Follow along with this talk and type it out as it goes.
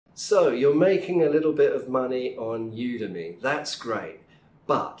So you're making a little bit of money on Udemy. That's great.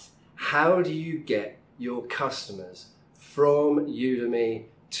 But how do you get your customers from Udemy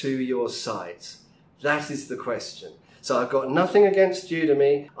to your site? That is the question. So I've got nothing against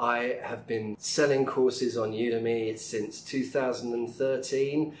Udemy. I have been selling courses on Udemy since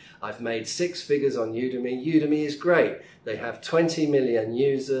 2013. I've made 6 figures on Udemy. Udemy is great. They have 20 million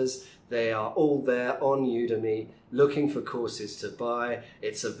users. They are all there on Udemy looking for courses to buy.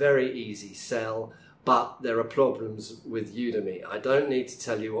 It's a very easy sell, but there are problems with Udemy. I don't need to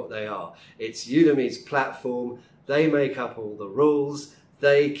tell you what they are. It's Udemy's platform. They make up all the rules.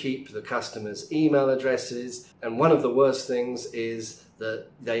 They keep the customers' email addresses, and one of the worst things is that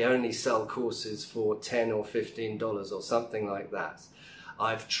they only sell courses for $10 or $15 or something like that.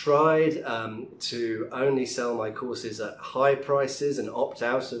 I've tried to only sell my courses at high prices and opt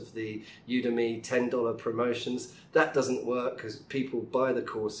out of the Udemy $10 promotions. That doesn't work because people buy the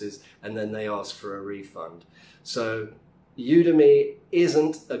courses and then they ask for a refund. So Udemy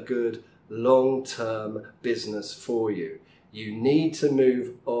isn't a good long-term business for you. You need to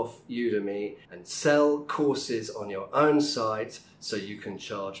move off Udemy and sell courses on your own site so you can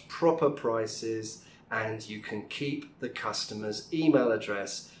charge proper prices and you can keep the customer's email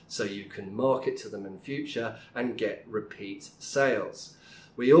address so you can market to them in future and get repeat sales.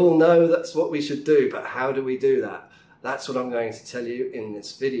 We all know that's what we should do, but how do we do that? That's what I'm going to tell you in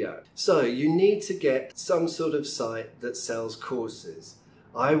this video. So you need to get some sort of site that sells courses.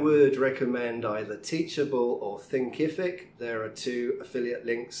 I would recommend either Teachable or Thinkific. There are 2 affiliate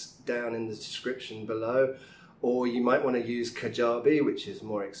links down in the description below. Or you might want to use Kajabi, which is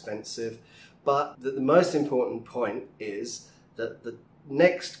more expensive. But the most important point is that the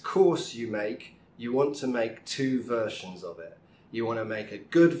next course you make, you want to make 2 versions of it. You want to make a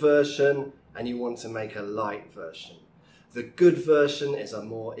good version and you want to make a light version. The good version is a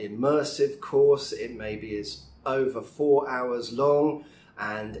more immersive course. It maybe is over 4 hours long,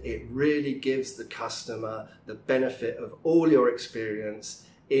 and it really gives the customer the benefit of all your experience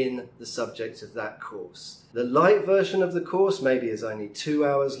in the subject of that course. The light version of the course maybe is only 2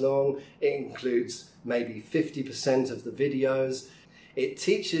 hours long. It includes maybe 50% of the videos. It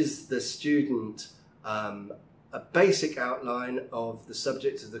teaches the student a basic outline of the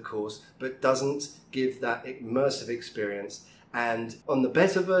subject of the course, but doesn't give that immersive experience. And on the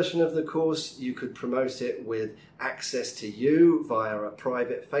better version of the course, you could promote it with access to you via a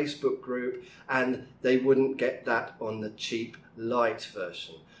private Facebook group, and they wouldn't get that on the cheap light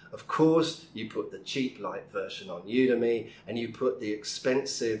version. Of course, you put the cheap light version on Udemy and you put the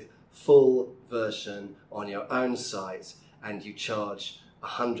expensive full version on your own site, and you charge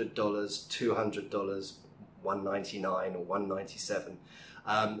 $100, $200, $199 or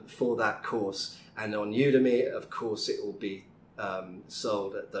 $197 for that course. And on Udemy, of course, it will be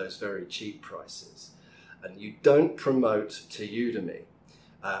sold at those very cheap prices. And you don't promote to Udemy.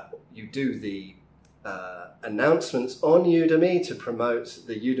 You do the announcements on Udemy to promote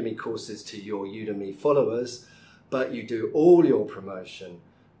the Udemy courses to your Udemy followers, but you do all your promotion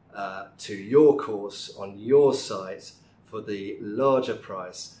to your course on your site for the larger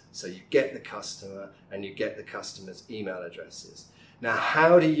price, so you get the customer and you get the customer's email addresses. Now,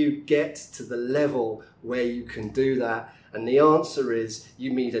 how do you get to the level where you can do that? And the answer is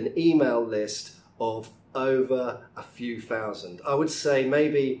you need an email list of over a few thousand. I would say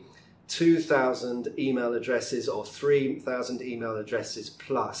maybe 2,000 email addresses or 3,000 email addresses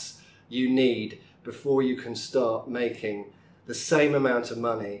plus you need before you can start making the same amount of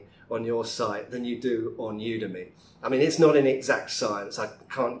money on your site than you do on Udemy. I mean, it's not an exact science. I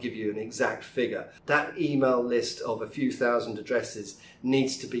can't give you an exact figure. That email list of a few thousand addresses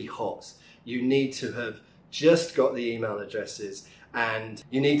needs to be hot. You need to have just got the email addresses, and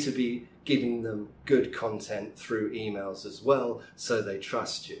you need to be giving them good content through emails as well, so they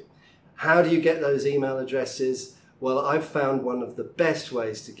trust you. How do you get those email addresses? Well, I've found one of the best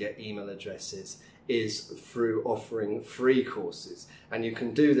ways to get email addresses is through offering free courses. And you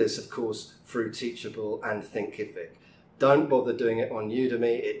can do this, of course, through Teachable and Thinkific. Don't bother doing it on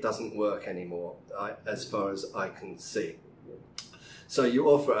Udemy. It doesn't work anymore, as far as I can see. So you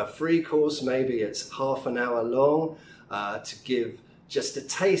offer a free course, maybe it's half an hour long, to give just a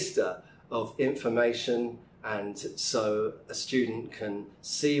taster of information, and so a student can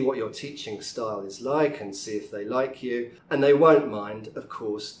see what your teaching style is like and see if they like you. And they won't mind, of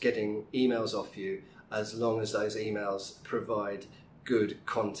course, getting emails off you as long as those emails provide good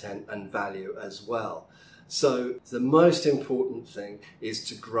content and value as well. So the most important thing is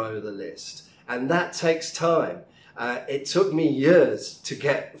to grow the list, and that takes time. It took me years to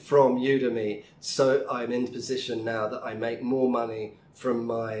get from Udemy, so I'm in a position now that I make more money from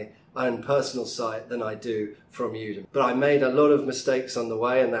my own personal site than I do from Udemy. But I made a lot of mistakes on the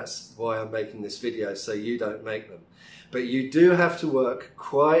way, and that's why I'm making this video, so you don't make them. But you do have to work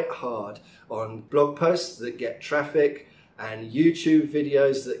quite hard on blog posts that get traffic and YouTube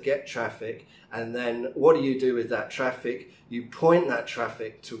videos that get traffic. And then what do you do with that traffic? You point that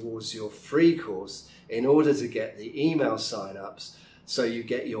traffic towards your free course in order to get the email sign-ups, so you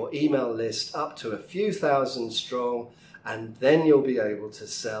get your email list up to a few thousand strong, and then you'll be able to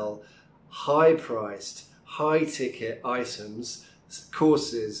sell high-priced, high-ticket items,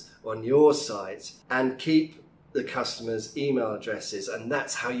 courses on your site, and keep the customers' email addresses, and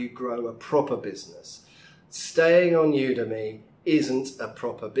that's how you grow a proper business. Staying on Udemy isn't a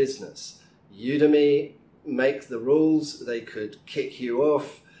proper business. Udemy make the rules, they could kick you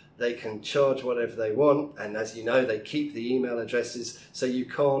off, they can charge whatever they want, and as you know, they keep the email addresses, so you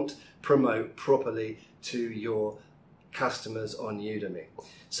can't promote properly to your customers on Udemy.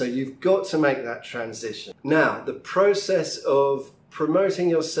 So you've got to make that transition. Now, the process of promoting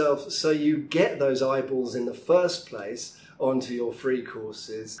yourself so you get those eyeballs in the first place onto your free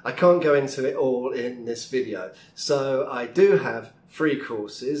courses, I can't go into it all in this video. So I do have free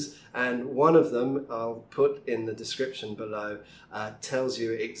courses, and one of them I'll put in the description below, tells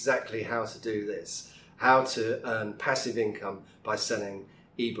you exactly how to do this, how to earn passive income by selling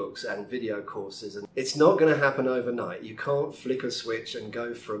ebooks and video courses. And it's not going to happen overnight. You can't flick a switch and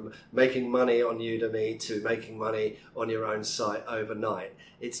go from making money on Udemy to making money on your own site overnight.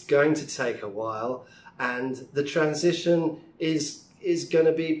 It's going to take a while, and the transition is going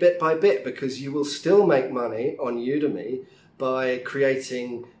to be bit by bit, because you will still make money on Udemy by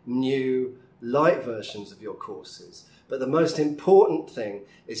creating new light versions of your courses. But the most important thing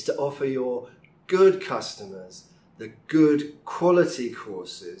is to offer your good customers the good quality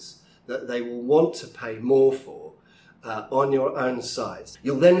courses that they will want to pay more for on your own site.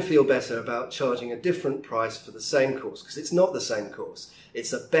 You'll then feel better about charging a different price for the same course, because it's not the same course.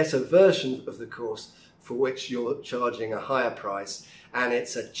 It's a better version of the course for which you're charging a higher price, and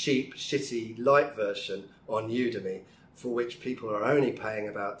it's a cheap, shitty, light version on Udemy for which people are only paying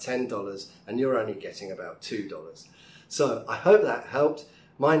about $10 and you're only getting about $2. So I hope that helped.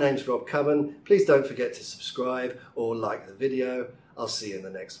 My name's Rob Cubbon. Please don't forget to subscribe or like the video. I'll see you in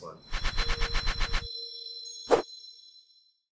the next one.